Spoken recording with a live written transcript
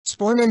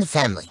Born in the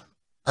family.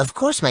 Of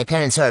course my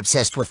parents are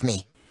obsessed with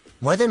me.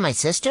 More than my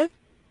sister?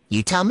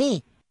 You tell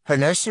me. Her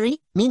nursery?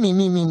 Me, me,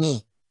 me, me,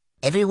 me.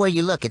 Everywhere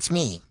you look, it's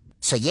me.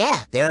 So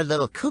yeah, they're a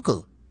little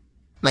cuckoo.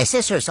 My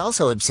sister is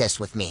also obsessed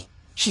with me.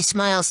 She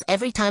smiles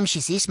every time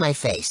she sees my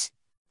face.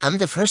 I'm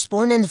the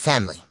firstborn in the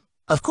family.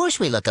 Of course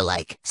we look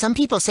alike. Some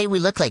people say we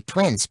look like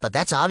twins, but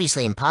that's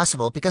obviously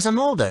impossible because I'm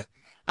older.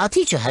 I'll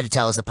teach you how to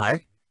tell us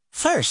apart.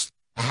 First,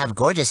 I have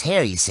gorgeous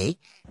hair, you see.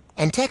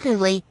 And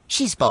technically,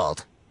 she's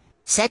bald.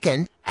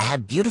 Second, I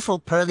have beautiful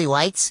pearly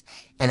whites,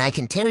 and I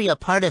can tear you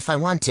apart if I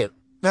want to.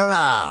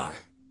 Rawr.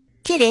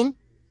 Kidding.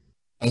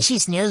 And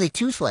she's nearly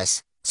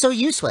toothless, so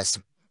useless.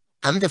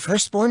 I'm the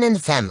firstborn in the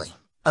family.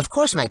 Of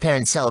course my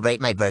parents celebrate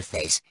my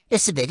birthdays.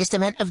 It's the biggest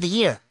event of the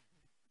year.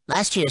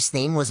 Last year's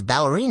theme was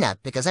ballerina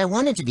because I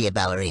wanted to be a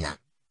ballerina.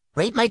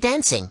 Rate my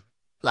dancing.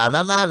 La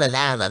la la la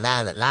la la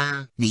la la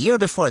la. The year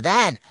before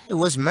that, it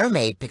was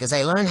mermaid because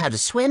I learned how to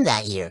swim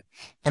that year.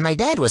 And my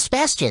dad was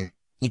Sebastian.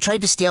 He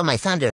tried to steal my thunder.